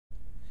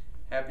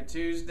Happy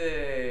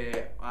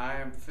Tuesday! I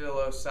am Phil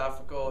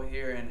Osophical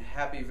here in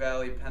Happy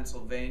Valley,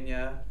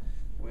 Pennsylvania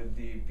with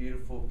the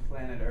beautiful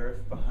planet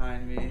Earth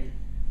behind me.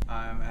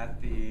 I'm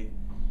at the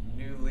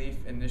New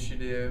Leaf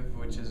Initiative,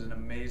 which is an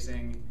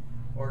amazing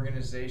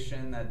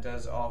organization that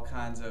does all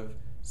kinds of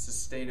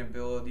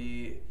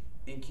sustainability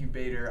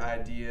incubator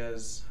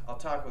ideas. I'll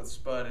talk with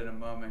Spud in a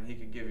moment. He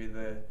could give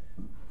you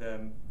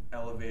the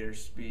elevator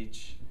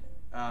speech.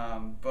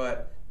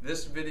 But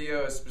this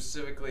video is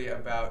specifically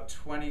about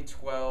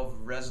 2012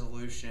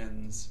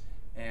 resolutions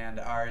and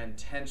our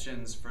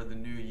intentions for the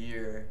new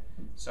year.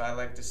 So I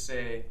like to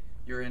say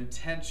your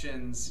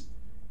intentions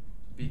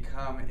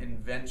become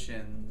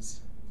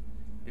inventions.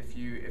 If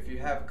you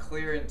have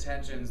clear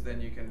intentions, then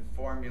you can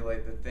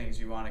formulate the things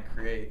you want to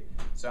create.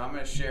 So I'm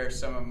going to share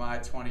some of my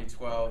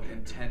 2012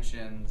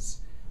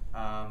 intentions.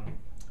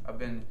 I've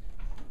been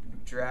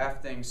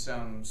drafting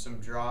some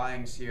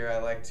drawings here. I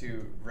like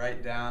to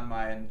write down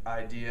my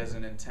ideas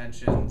and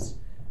intentions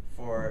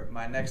for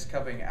my next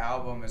coming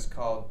album. Is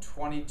called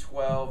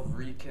 2012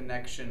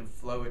 Reconnection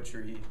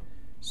Flowetry.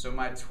 So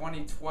my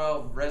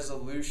 2012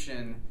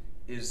 resolution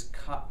is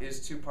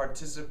to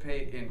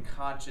participate in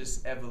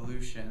conscious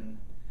evolution.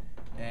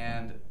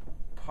 And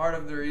part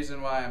of the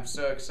reason why I'm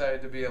so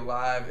excited to be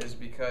alive is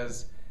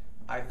because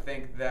I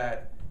think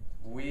that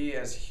we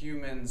as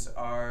humans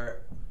are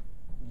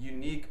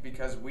unique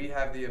because we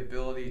have the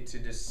ability to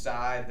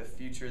decide the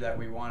future that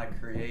we want to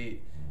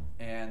create.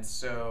 And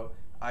so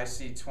I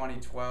see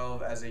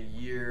 2012 as a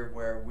year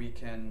where we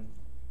can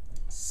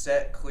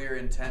set clear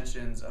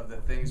intentions of the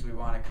things we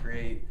want to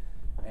create.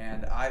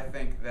 And I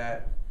think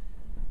that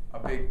a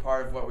big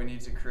part of what we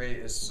need to create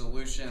is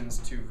solutions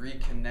to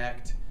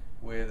reconnect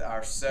with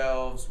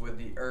ourselves, with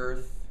the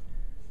earth,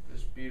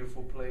 this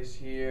beautiful place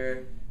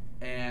here,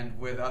 and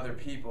with other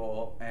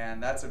people.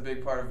 And that's a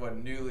big part of what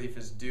New Leaf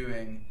is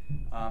doing.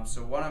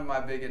 So one of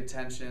my big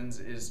intentions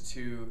is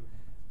to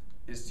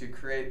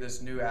create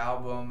this new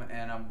album,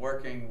 and I'm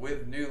working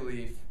with New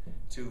Leaf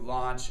to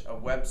launch a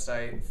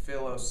website,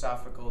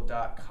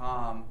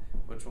 philosophical.com,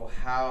 which will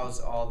house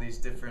all these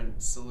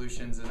different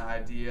solutions and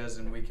ideas,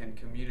 and we can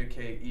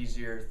communicate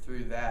easier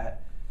through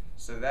that.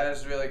 So that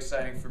is really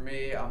exciting for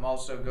me. I'm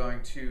also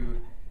going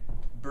to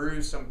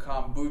brew some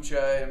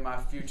kombucha in my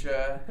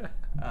future.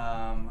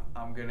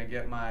 I'm going to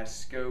get my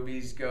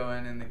scobies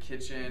going in the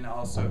kitchen,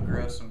 also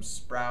grow some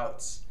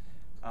sprouts.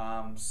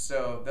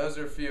 So those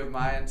are a few of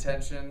my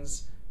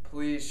intentions.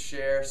 Please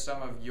share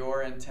some of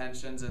your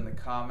intentions in the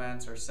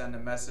comments or send a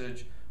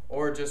message,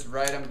 or just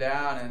write them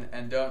down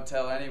and don't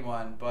tell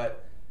anyone.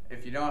 But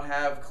if you don't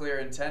have clear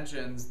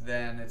intentions,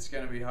 then it's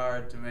going to be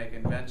hard to make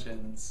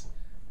inventions.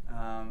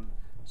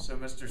 So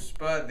Mr.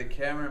 Spud, the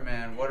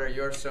cameraman, what are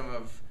your some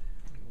of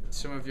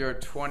your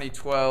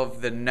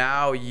 2012, the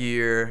now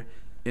year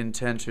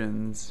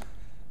intentions?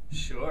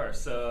 Sure.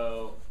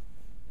 So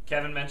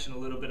Kevin mentioned a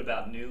little bit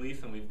about New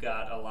Leaf, and we've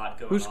got a lot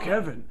going on. Who's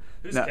Kevin?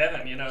 Who's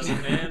Kevin? You know, the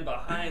man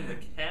behind the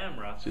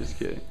camera. Just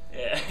kidding.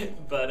 Yeah,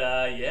 but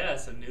yeah,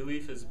 so New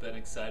Leaf has been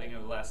exciting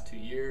over the last 2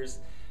 years,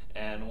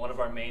 and one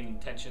of our main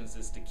intentions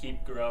is to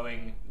keep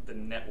growing the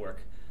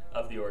network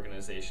of the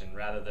organization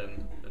rather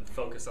than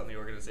focus on the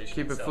organization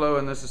Keep itself. it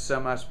flowing. This is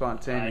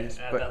semi-spontaneous.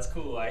 But that's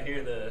cool. I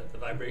hear the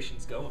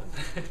vibrations going.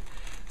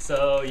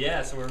 So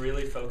yeah, so we're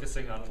really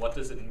focusing on what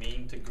does it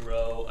mean to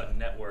grow a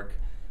network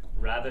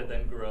rather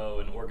than grow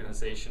an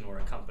organization or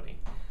a company.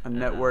 A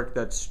network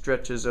that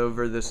stretches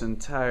over this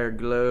entire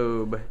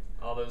globe.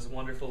 All those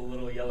wonderful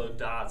little yellow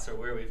dots are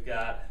where we've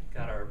got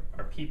our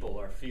people,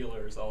 our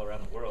feelers all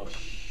around the world.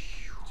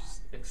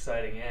 Just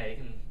exciting. Yeah, you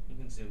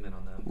can zoom in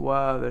on them.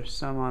 Wow, there's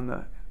some on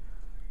the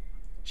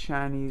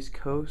Chinese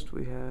coast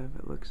we have,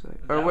 it looks like.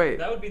 Or wait.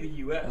 That would be the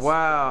U.S.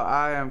 Wow,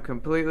 I am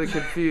completely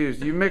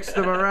confused. You mixed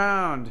them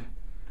around.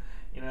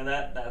 You know,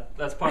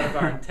 that's part of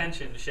our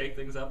intention, to shake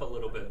things up a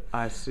little bit.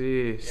 I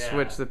see. Yeah.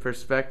 Switch the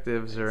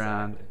perspectives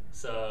around.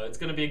 So it's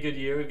going to be a good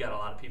year. We've got a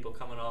lot of people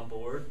coming on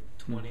board,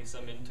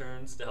 20-some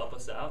interns to help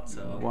us out.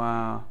 So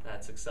wow,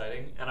 that's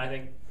exciting. And I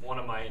think one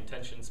of my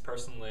intentions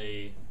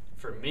personally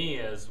for me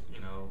as, you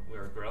know,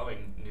 we're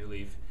growing New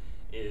Leaf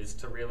is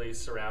to really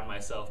surround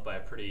myself by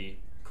a pretty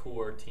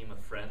core team of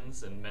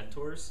friends and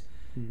mentors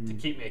to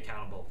keep me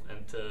accountable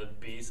and to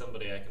be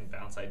somebody I can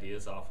bounce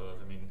ideas off of.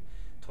 I mean,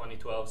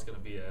 2012 is going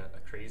to be a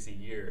crazy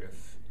year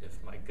if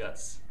my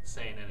gut's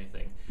saying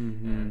anything.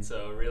 And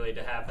so really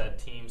to have that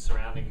team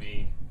surrounding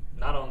me,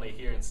 not only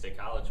here in State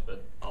College,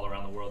 but all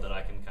around the world that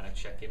I can kind of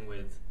check in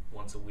with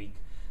once a week.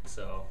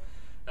 So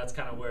that's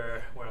kind of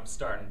where I'm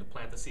starting to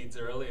plant the seeds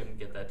early and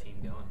get that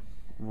team going.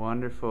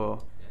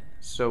 Wonderful. Yeah.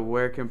 So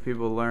where can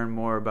people learn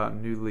more about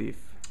New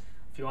Leaf?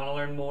 If you want to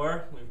learn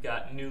more, we've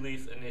got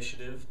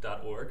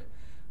newleafinitiative.org,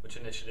 which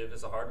initiative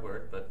is a hard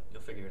word, but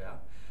you'll figure it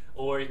out.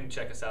 Or you can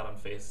check us out on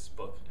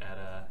Facebook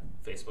at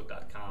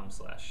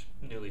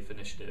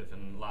facebook.com/newleafinitiative,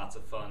 and lots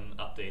of fun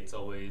updates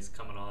always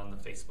coming on the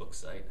Facebook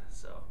site.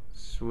 So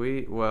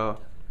sweet.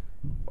 Well,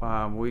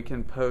 we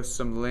can post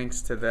some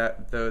links to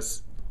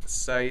those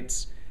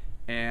sites,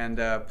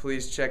 and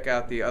please check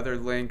out the other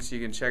links.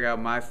 You can check out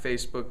my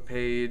Facebook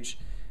page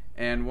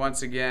And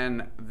once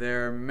again,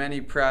 there are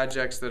many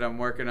projects that I'm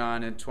working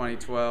on in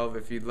 2012.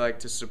 If you'd like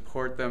to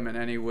support them in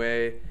any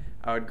way,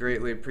 I would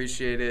greatly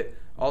appreciate it.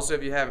 Also,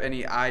 if you have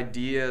any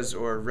ideas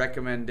or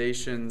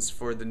recommendations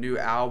for the new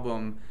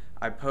album,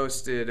 I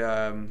posted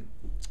a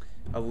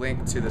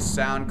link to the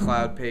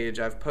SoundCloud page.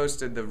 I've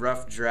posted the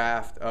rough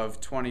draft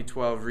of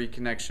 2012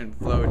 Reconnection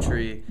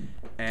Flowetry,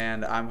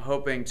 and I'm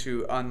hoping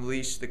to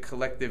unleash the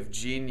collective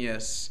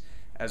genius,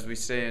 as we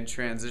say in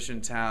Transition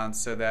Town,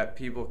 so that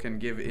people can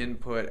give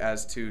input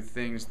as to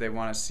things they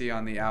want to see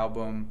on the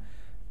album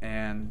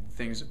and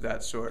things of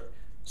that sort.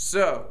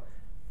 So,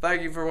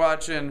 thank you for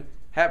watching.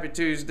 Happy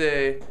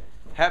Tuesday.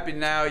 Happy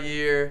Now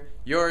Year.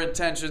 Your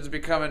intentions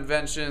become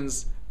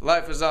inventions.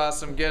 Life is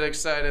awesome. Get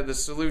excited. The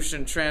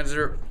solution,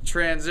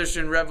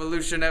 transition,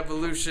 revolution,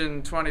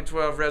 evolution,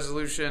 2012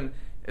 resolution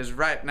is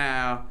right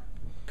now.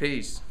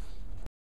 Peace.